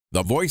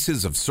The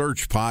Voices of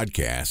Search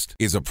podcast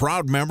is a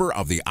proud member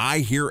of the I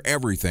Hear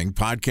Everything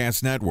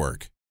podcast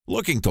network.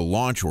 Looking to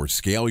launch or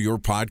scale your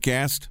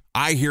podcast?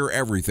 I Hear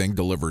Everything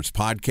delivers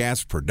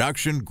podcast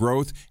production,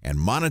 growth, and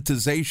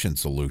monetization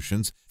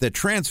solutions that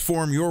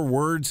transform your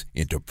words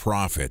into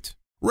profit.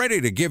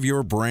 Ready to give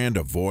your brand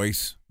a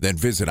voice? Then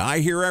visit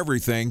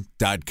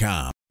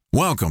iheareverything.com.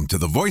 Welcome to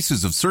the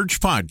Voices of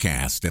Search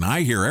podcast and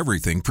I Hear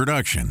Everything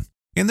production.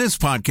 In this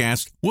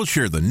podcast, we'll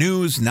share the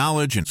news,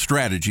 knowledge, and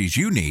strategies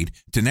you need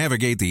to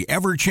navigate the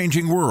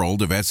ever-changing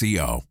world of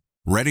SEO.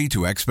 Ready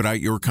to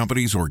expedite your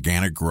company's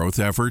organic growth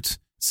efforts?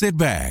 Sit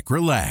back,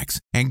 relax,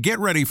 and get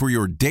ready for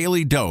your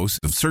daily dose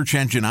of search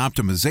engine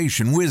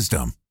optimization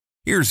wisdom.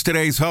 Here's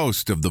today's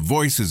host of the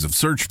Voices of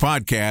Search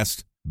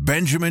podcast,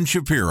 Benjamin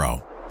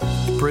Shapiro.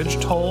 Bridge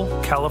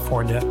toll,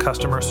 California,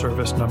 customer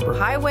service number.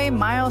 Highway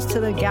miles to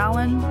the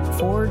gallon,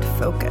 Ford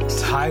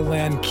Focus.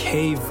 Thailand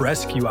cave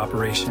rescue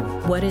operation.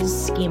 What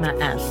is Schema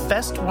F?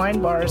 Best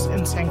wine bars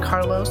in San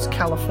Carlos,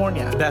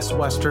 California. Best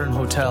Western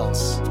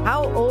hotels.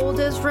 How old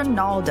is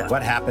Ronaldo?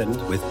 What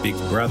happened with Big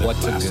Brother?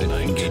 What's a good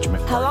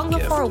engagement? How long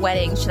before a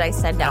wedding should I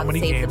send out How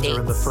many save the games dates?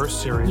 are in the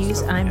first series?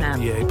 Use of the IMAP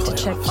NBA to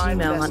playoffs. check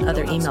Gmail on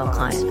other email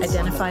clients.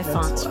 Identify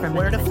fonts from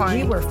Where to an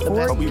find We were the 4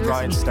 best years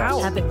Brian in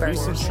style. Habit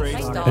burgers.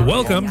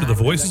 Welcome to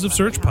the Voices of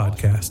Search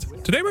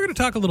podcast. Today we're going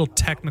to talk a little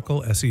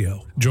technical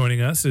SEO.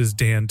 Joining us is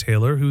Dan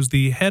Taylor, who's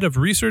the head of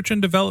research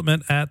and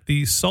development at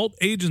the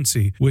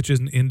SALT.agency, which is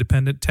an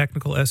independent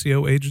technical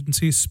SEO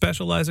agency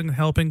specializing in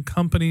helping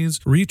companies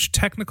reach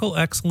technical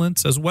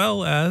excellence as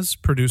well as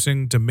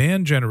producing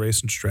demand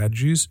generation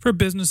strategies for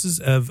businesses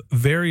of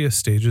various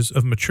stages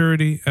of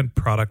maturity and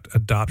product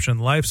adoption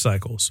life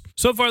cycles.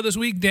 So far this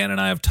week, Dan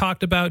and I have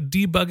talked about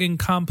debugging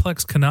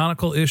complex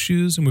canonical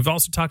issues, and we've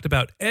also talked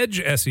about edge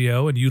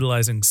SEO and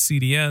utilizing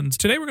CDNs.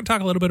 Today, we're going to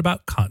talk a little bit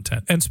about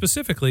content, and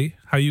specifically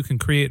how you can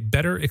create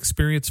better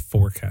experience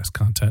forecast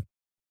content.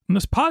 And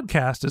this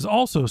podcast is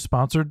also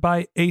sponsored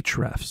by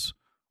Ahrefs.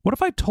 What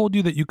if I told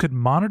you that you could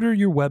monitor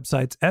your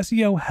website's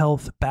SEO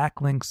health,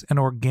 backlinks, and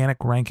organic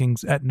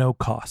rankings at no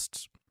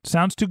costs?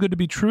 Sounds too good to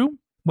be true?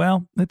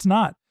 Well, it's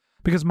not,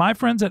 because my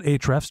friends at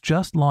Ahrefs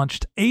just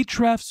launched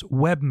Ahrefs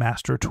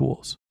Webmaster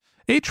Tools.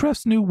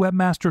 Ahrefs' new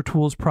Webmaster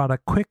Tools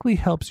product quickly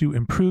helps you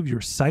improve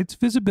your site's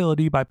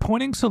visibility by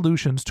pointing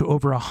solutions to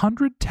over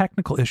 100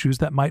 technical issues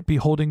that might be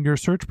holding your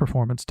search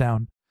performance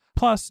down.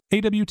 Plus,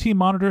 AWT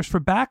monitors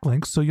for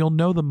backlinks so you'll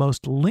know the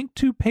most linked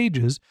to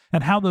pages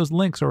and how those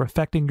links are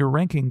affecting your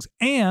rankings.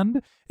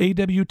 And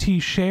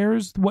AWT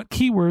shares what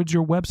keywords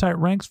your website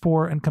ranks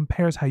for and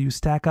compares how you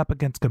stack up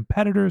against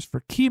competitors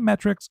for key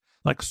metrics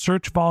like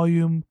search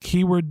volume,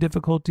 keyword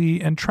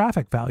difficulty, and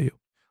traffic value.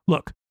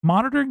 Look,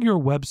 monitoring your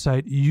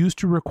website used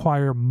to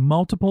require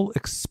multiple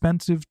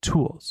expensive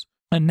tools.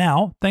 And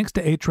now, thanks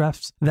to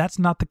Ahrefs, that's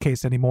not the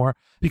case anymore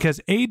because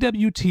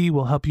AWT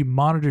will help you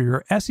monitor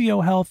your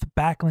SEO health,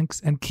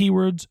 backlinks, and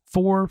keywords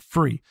for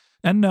free.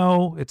 And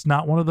no, it's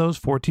not one of those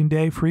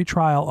 14-day free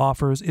trial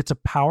offers. It's a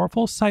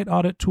powerful site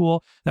audit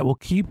tool that will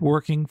keep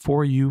working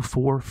for you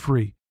for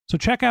free. So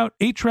check out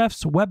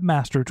Ahrefs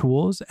Webmaster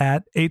Tools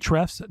at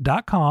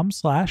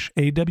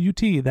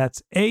ahrefs.com/AWT.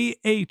 That's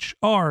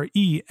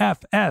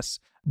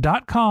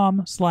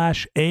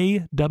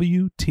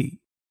ahrefs.com/AWT.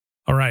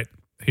 All right,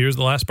 here's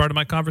the last part of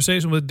my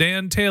conversation with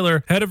Dan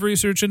Taylor, head of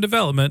research and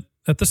development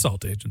at the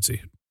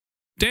SALT.agency.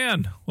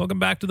 Dan, welcome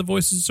back to the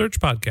Voices of Search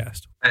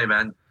podcast. Hey,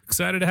 man.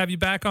 Excited to have you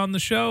back on the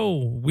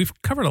show. We've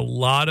covered a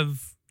lot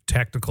of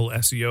technical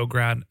SEO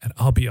ground, and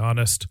I'll be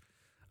honest,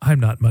 I'm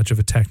not much of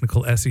a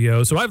technical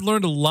SEO, so I've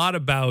learned a lot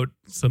about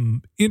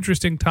some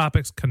interesting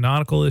topics,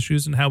 canonical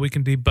issues, and how we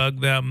can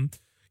debug them,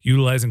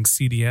 utilizing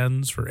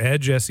CDNs for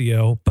edge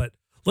SEO. But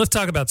let's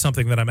talk about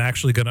something that I'm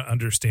actually going to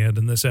understand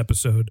in this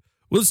episode.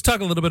 Let's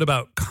talk a little bit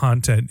about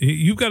content.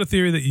 You've got a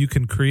theory that you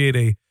can create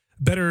a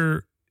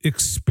better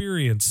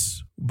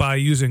experience by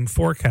using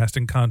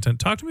forecasting content.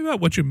 Talk to me about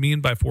what you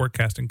mean by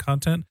forecasting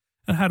content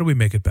and how do we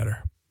make it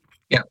better?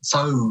 Yeah,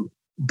 so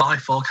by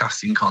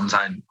forecasting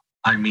content,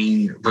 I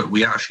mean that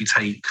we actually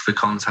take the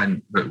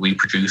content that we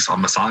produce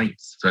on the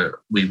sites that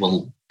we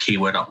will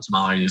keyword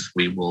optimize,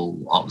 we will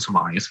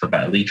optimize for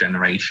better lead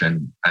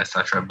generation,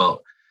 etc.,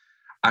 but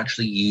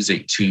actually use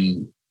it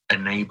to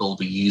enable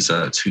the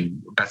user to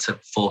better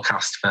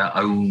forecast their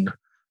own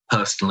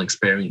personal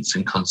experience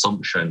and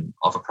consumption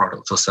of a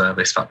product or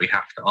service that we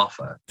have to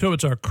offer. So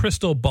it's our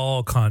crystal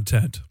ball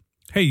content.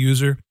 Hey,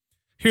 user,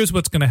 here's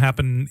what's going to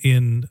happen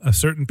in a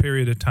certain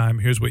period of time.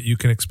 Here's what you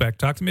can expect.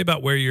 Talk to me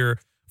about where your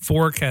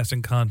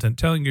forecasting content,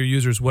 telling your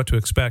users what to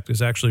expect,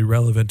 is actually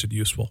relevant and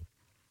useful.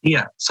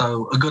 Yeah,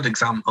 so a good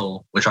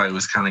example, which I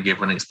always kind of give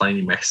when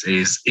explaining this,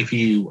 is if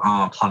you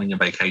are planning a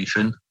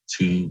vacation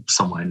to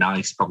somewhere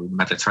nice, probably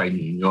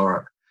Mediterranean,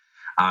 Europe,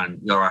 and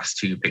you're asked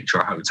to picture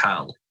a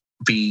hotel,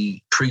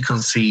 the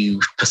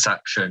preconceived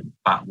perception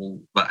that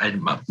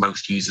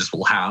most users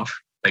will have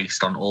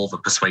based on all the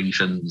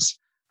persuasions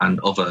and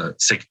other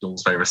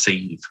signals they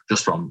receive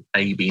just from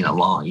A, being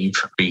alive,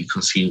 B,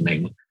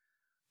 consuming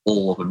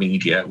all the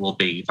media, will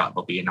be that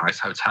there'll be a nice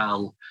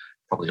hotel,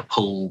 probably a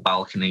pool,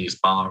 balconies,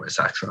 bar,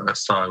 etc.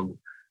 So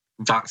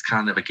that's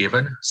kind of a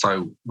given.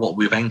 So what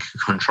we then can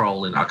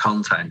control in our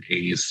content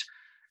is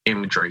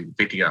imagery,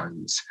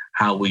 videos,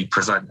 how we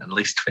present and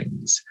list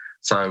things.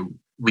 So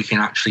we can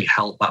actually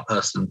help that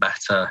person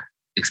better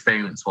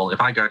experience. Well,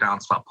 if I go down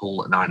to that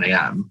pool at 9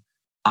 a.m.,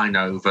 I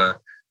know the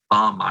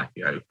bar might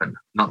be open,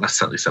 not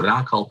necessarily serving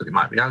alcohol, but it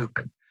might be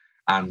open.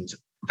 And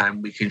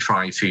then we can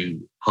try to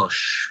push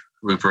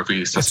with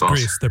reviews. It's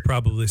Greece. They're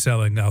probably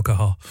selling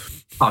alcohol.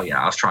 Oh,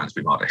 yeah. I was trying to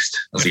be modest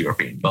as a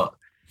European, but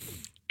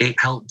it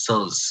helps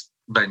us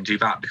then do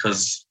that,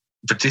 because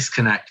the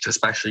disconnect,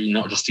 especially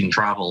not just in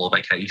travel or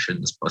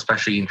vacations, but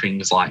especially in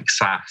things like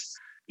SaaS,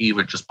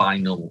 even just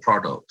buying normal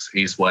products,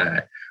 is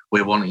where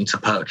we're wanting to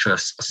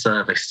purchase a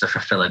service to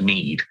fulfill a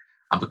need.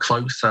 And the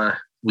closer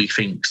we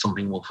think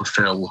something will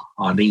fulfill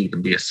our need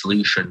and be a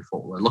solution for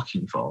what we're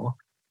looking for,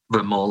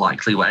 the more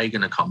likely we're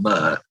going to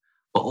convert.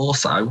 But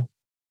also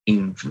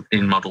in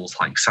models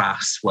like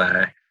SaaS,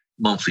 where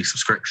monthly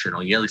subscription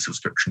or yearly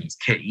subscription is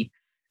key,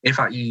 if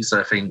that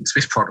user thinks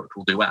this product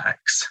will do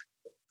X,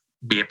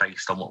 be it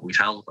based on what we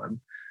tell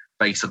them,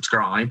 they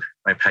subscribe,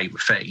 they pay the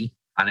fee,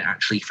 and it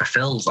actually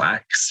fulfills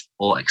X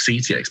or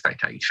exceeds the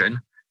expectation,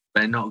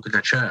 they're not going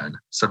to churn.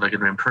 So they're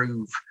going to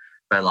improve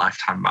their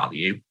lifetime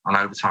value and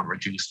over time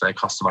reduce their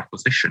cost of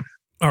acquisition.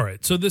 All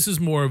right. So this is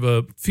more of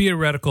a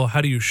theoretical,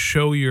 how do you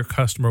show your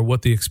customer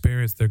what the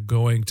experience they're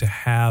going to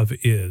have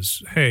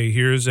is? Hey,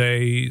 here's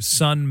a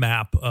sun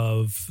map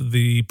of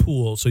the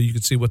pool so you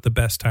can see what the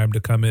best time to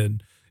come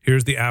in.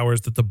 Here's the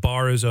hours that the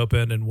bar is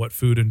open and what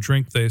food and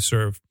drink they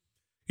serve.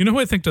 You know who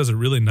I think does a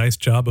really nice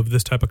job of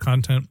this type of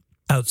content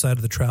outside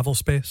of the travel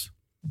space?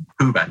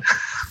 Who, Ben?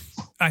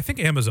 I think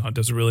Amazon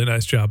does a really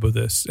nice job of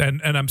this.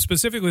 And I'm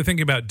specifically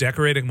thinking about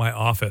decorating my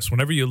office.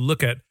 Whenever you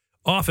look at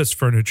office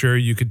furniture,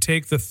 you could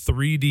take the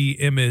 3D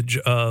image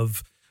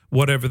of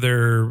whatever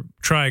they're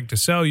trying to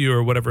sell you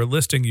or whatever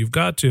listing you've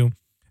got to,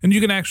 and you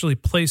can actually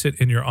place it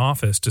in your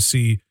office to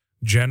see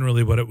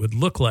generally what it would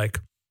look like.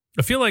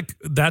 I feel like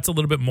that's a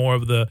little bit more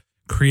of the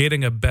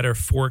creating a better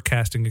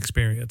forecasting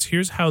experience.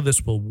 Here's how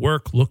this will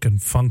work, look,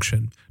 and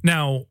function.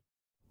 Now,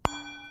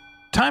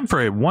 time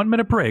for a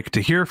 1-minute break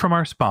to hear from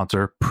our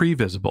sponsor,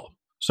 Previsible.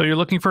 So you're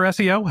looking for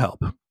SEO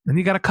help, and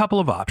you got a couple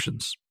of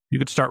options. You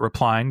could start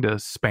replying to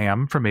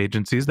spam from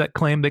agencies that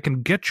claim they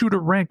can get you to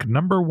rank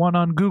number 1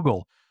 on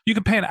Google. You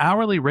can pay an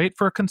hourly rate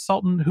for a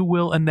consultant who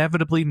will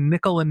inevitably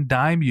nickel and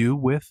dime you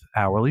with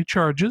hourly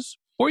charges.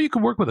 Or you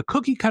can work with a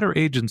cookie-cutter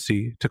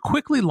agency to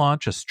quickly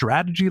launch a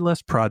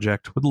strategy-less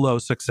project with low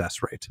success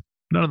rate.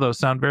 None of those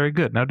sound very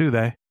good, now do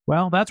they?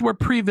 Well, that's where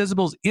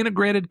Previsible's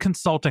integrated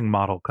consulting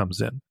model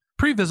comes in.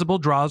 Previsible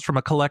draws from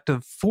a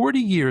collective 40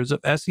 years of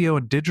SEO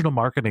and digital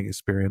marketing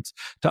experience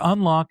to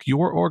unlock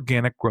your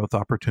organic growth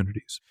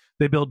opportunities.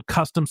 They build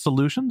custom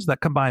solutions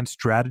that combine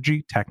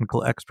strategy,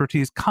 technical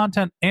expertise,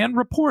 content, and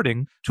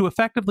reporting to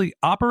effectively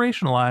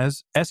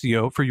operationalize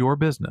SEO for your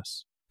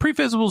business.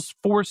 Previsible's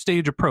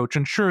 4-stage approach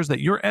ensures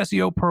that your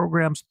SEO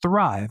programs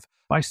thrive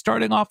by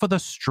starting off with a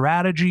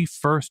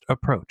strategy-first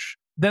approach.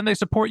 Then they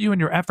support you in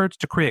your efforts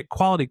to create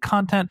quality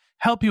content,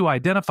 help you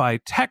identify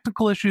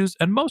technical issues,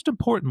 and most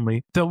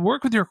importantly, they'll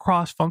work with your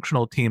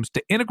cross-functional teams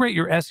to integrate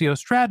your SEO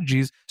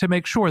strategies to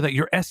make sure that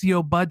your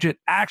SEO budget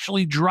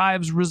actually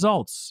drives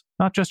results,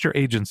 not just your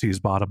agency's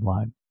bottom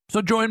line.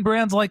 So join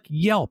brands like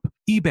Yelp,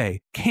 eBay,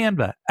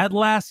 Canva,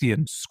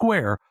 Atlassian,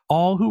 Square,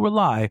 all who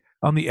rely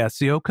on the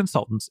SEO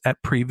consultants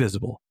at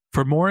Previsible.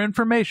 For more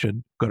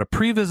information, go to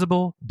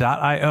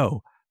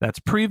previsible.io. That's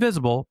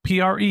Previsible,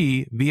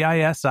 Previsible.io.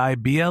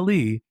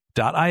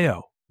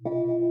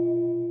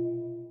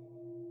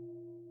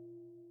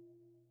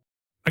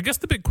 I guess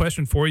the big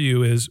question for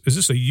you is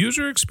this a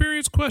user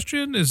experience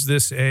question? Is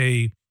this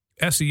a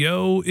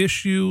SEO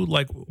issue?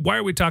 Like, why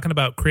are we talking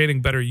about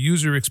creating better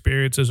user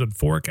experiences and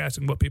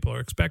forecasting what people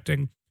are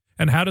expecting?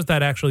 And how does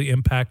that actually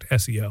impact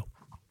SEO?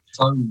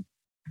 So,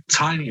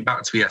 tying it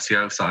back to the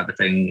SEO side of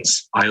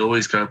things, I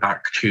always go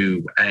back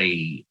to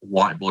a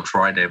Whiteboard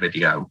Friday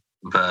video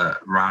that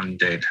Rand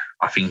did,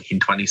 I think, in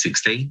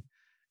 2016,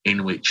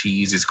 in which he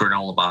uses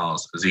granola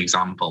bars as the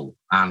example.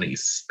 And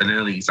it's an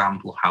early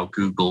example of how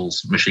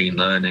Google's machine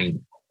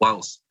learning,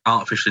 whilst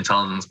artificial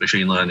intelligence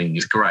machine learning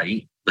is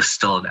great, there's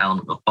still an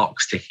element of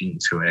box ticking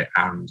to it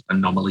and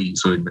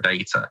anomalies within the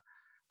data.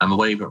 And the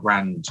way that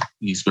Rand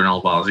used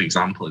granola bars as an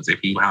example is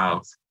if you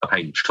have a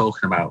page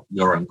talking about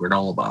your own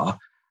granola bar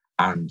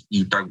and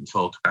you don't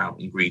talk about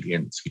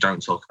ingredients, you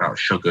don't talk about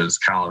sugars,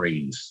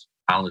 calories,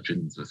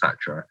 allergens,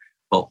 etc.,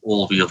 but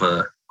all the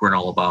other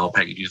granola bar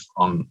pages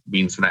on the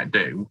internet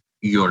do,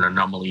 you're an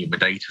anomaly in the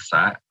data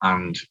set,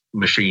 and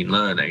machine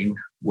learning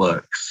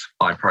works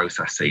by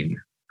processing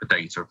the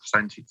data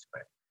presented to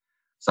it.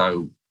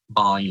 So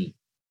by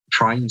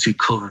trying to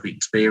cover the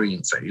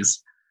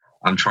experiences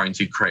and trying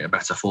to create a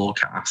better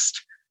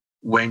forecast,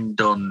 when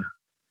done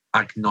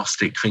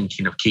agnostic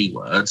thinking of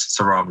keywords,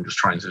 so rather than just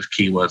trying to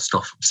keyword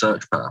stuff for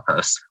search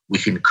purpose, we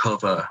can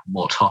cover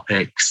more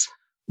topics,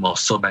 more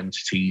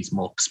sub-entities,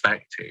 more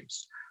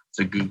perspectives,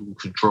 so Google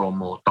could draw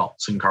more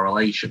dots and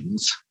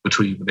correlations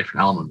between the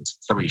different elements.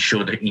 So it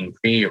should, in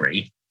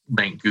theory,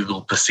 make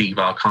Google perceive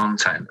our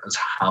content as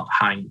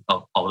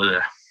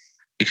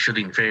it should,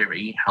 in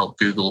theory, help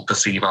Google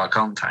perceive our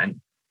content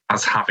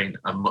as having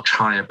a much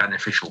higher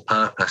beneficial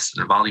purpose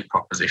and value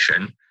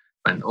proposition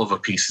than other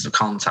pieces of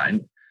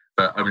content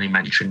that only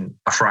mention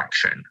a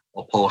fraction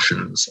or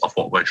portions of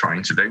what we're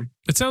trying to do.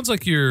 It sounds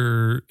like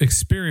your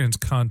experience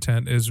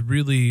content is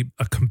really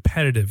a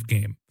competitive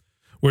game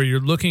where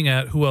you're looking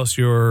at who else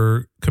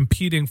you're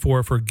competing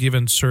for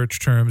given search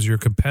terms, your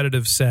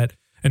competitive set,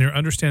 and you're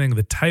understanding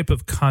the type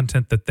of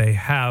content that they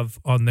have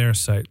on their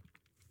site.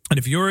 And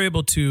if you're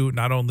able to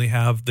not only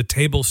have the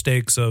table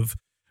stakes of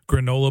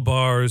granola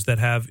bars that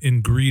have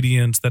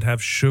ingredients, that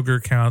have sugar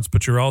counts,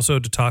 but you're also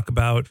to talk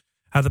about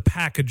how the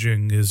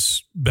packaging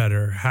is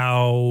better,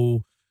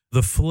 how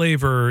the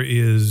flavor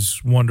is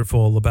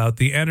wonderful, about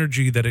the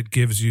energy that it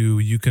gives you.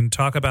 You can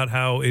talk about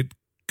how it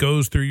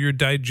goes through your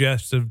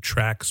digestive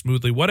tract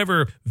smoothly,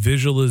 whatever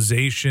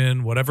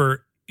visualization,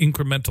 whatever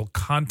incremental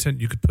content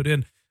you could put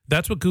in.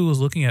 That's what Google's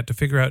looking at to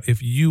figure out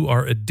if you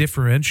are a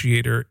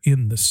differentiator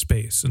in the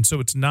space. And so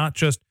it's not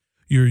just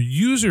your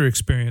user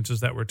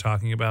experiences that we're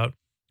talking about.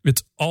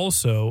 It's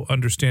also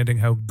understanding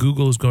how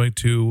Google is going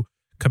to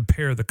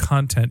compare the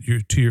content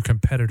to your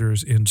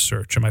competitors in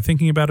search. Am I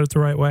thinking about it the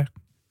right way?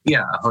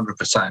 Yeah,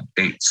 100%.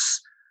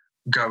 It's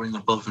going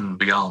above and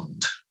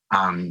beyond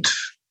and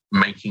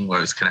making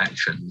those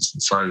connections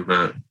so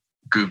that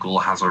Google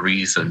has a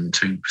reason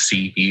to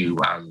perceive you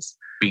as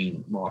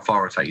being more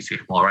authoritative,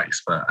 more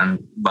expert,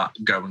 and that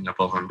going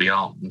above and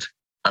beyond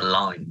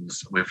aligns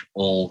with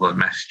all the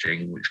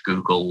messaging which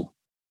Google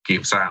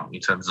gives out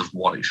in terms of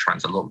what it's trying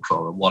to look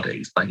for and what it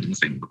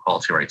explains in the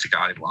quality rater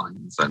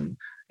guidelines and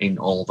in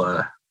all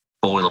the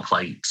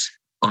boilerplate,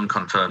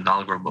 unconfirmed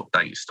algorithm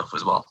update stuff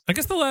as well. I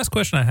guess the last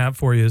question I have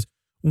for you is,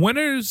 when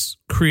is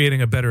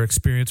creating a better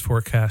experience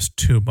forecast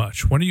too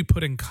much? When are you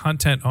putting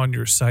content on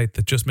your site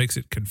that just makes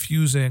it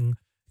confusing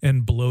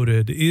and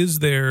bloated? Is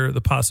there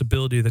the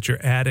possibility that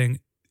you're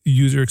adding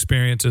user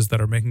experiences that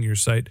are making your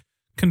site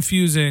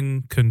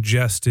confusing,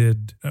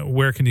 congested?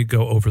 Where can you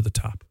go over the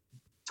top?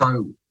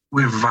 So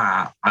with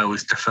that, I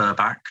always defer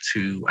back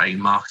to a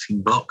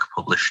marketing book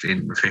published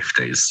in the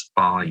 50s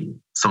by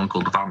someone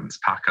called Vance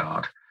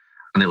Packard.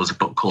 And it was a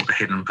book called The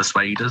Hidden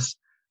Persuaders.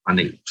 And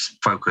it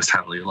focused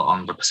heavily a lot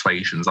on the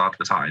persuasions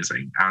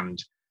advertising.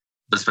 And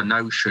there's the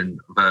notion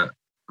that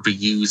the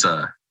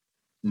user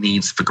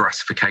needs the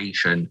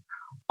gratification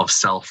of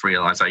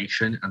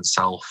self-realization and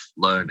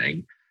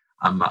self-learning,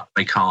 and that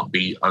they can't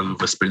be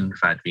over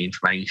spoon-fed the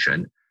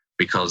information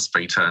because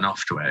they turn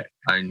off to it.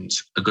 And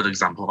a good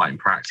example of that in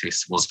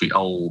practice was the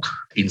old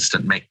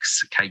instant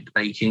mix cake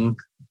baking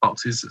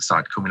boxes that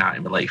started coming out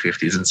in the late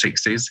 50s and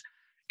 60s,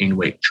 in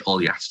which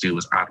all you had to do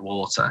was add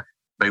water.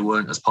 They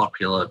weren't as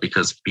popular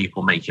because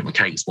people making the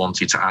cakes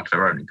wanted to add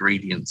their own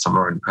ingredients and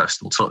their own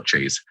personal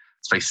touches.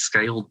 So they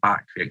scaled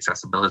back the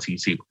accessibility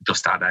to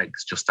just add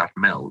eggs, just add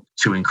milk,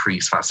 to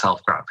increase that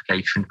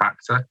self-gratification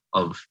factor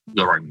of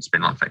your own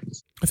spin on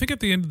things. I think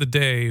at the end of the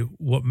day,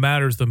 what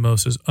matters the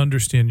most is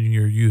understanding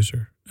your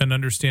user and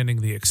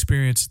understanding the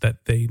experience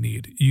that they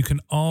need. You can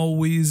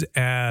always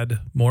add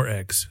more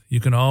eggs. You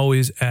can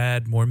always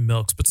add more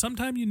milks, but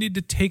sometimes you need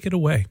to take it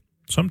away.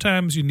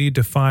 Sometimes you need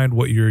to find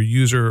what your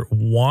user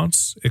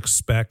wants,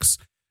 expects,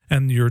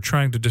 and you're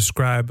trying to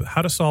describe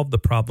how to solve the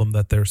problem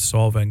that they're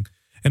solving.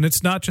 And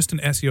it's not just an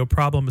SEO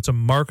problem. It's a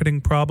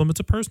marketing problem. It's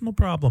a personal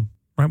problem,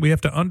 right? We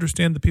have to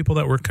understand the people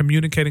that we're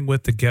communicating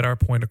with to get our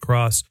point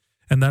across.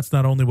 And that's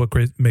not only what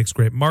makes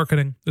great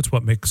marketing, it's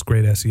what makes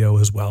great SEO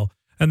as well.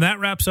 And that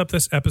wraps up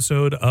this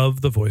episode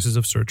of the Voices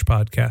of Search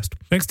podcast.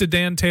 Thanks to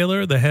Dan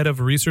Taylor, the head of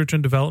research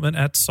and development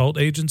at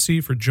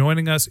SALT.agency, for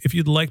joining us. If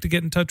you'd like to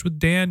get in touch with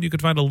Dan, you can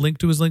find a link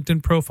to his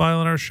LinkedIn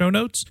profile in our show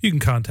notes. You can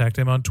contact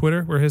him on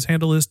Twitter, where his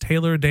handle is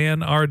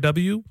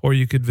TaylorDanRW, or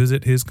you could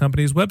visit his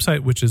company's website,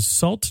 which is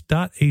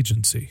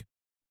SALT.agency.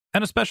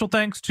 And a special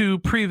thanks to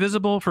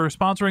Previsible for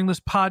sponsoring this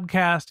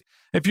podcast.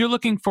 If you're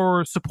looking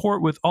for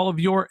support with all of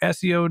your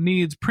SEO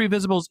needs,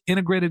 Previsible's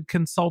integrated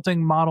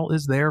consulting model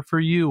is there for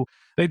you.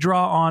 They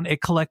draw on a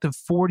collective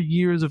 40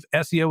 years of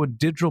SEO and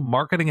digital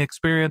marketing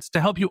experience to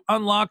help you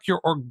unlock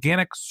your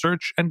organic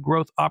search and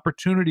growth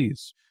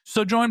opportunities.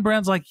 So join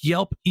brands like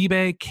Yelp,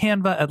 eBay,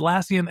 Canva,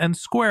 Atlassian, and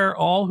Square,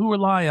 all who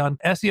rely on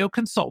SEO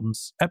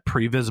consultants at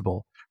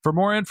Previsible. For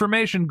more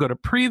information, go to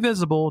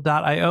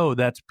previsible.io.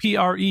 That's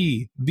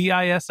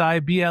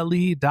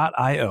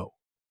previsible.io.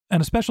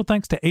 And a special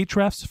thanks to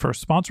Ahrefs for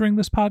sponsoring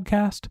this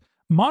podcast.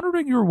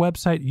 Monitoring your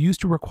website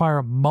used to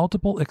require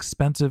multiple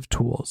expensive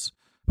tools,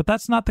 but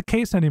that's not the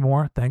case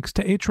anymore thanks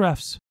to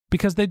Ahrefs,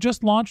 because they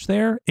just launched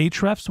their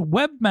Ahrefs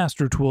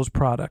Webmaster Tools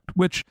product,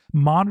 which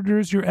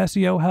monitors your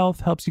SEO health,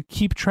 helps you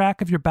keep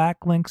track of your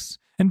backlinks,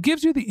 and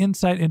gives you the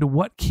insight into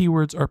what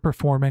keywords are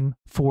performing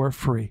for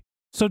free.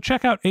 So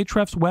check out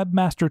Ahrefs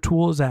Webmaster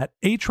Tools at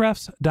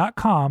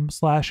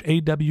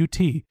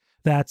ahrefs.com/AWT.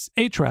 That's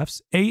Ahrefs,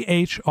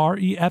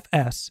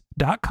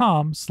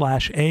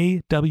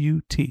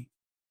 AHREFS.com/AWT.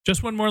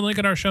 Just one more link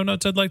in our show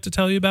notes I'd like to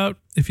tell you about.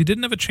 If you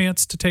didn't have a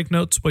chance to take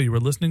notes while you were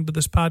listening to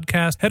this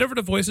podcast, head over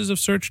to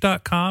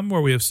voicesofsearch.com,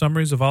 where we have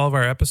summaries of all of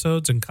our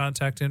episodes and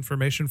contact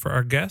information for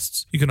our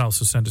guests. You can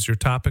also send us your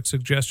topic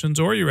suggestions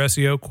or your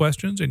SEO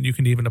questions, and you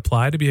can even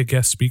apply to be a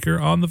guest speaker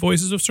on the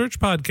Voices of Search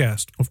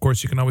podcast. Of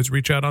course, you can always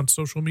reach out on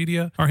social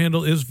media. Our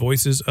handle is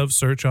Voices of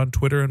Search on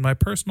Twitter, and my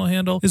personal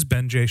handle is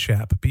Ben J.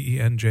 Shap,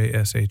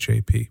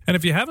 BenJShap. And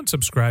if you haven't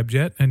subscribed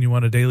yet and you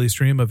want a daily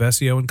stream of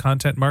SEO and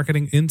content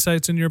marketing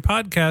insights in your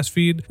podcast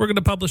feed, we're going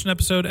to publish an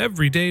episode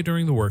every day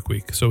during the work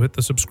week. So hit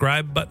the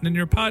subscribe button in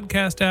your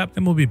podcast app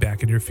and we'll be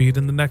back in your feed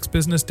in the next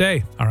business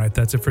day. All right,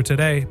 that's it for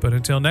today. But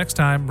until next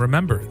time,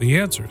 remember, the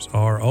answers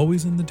are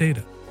always in the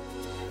data.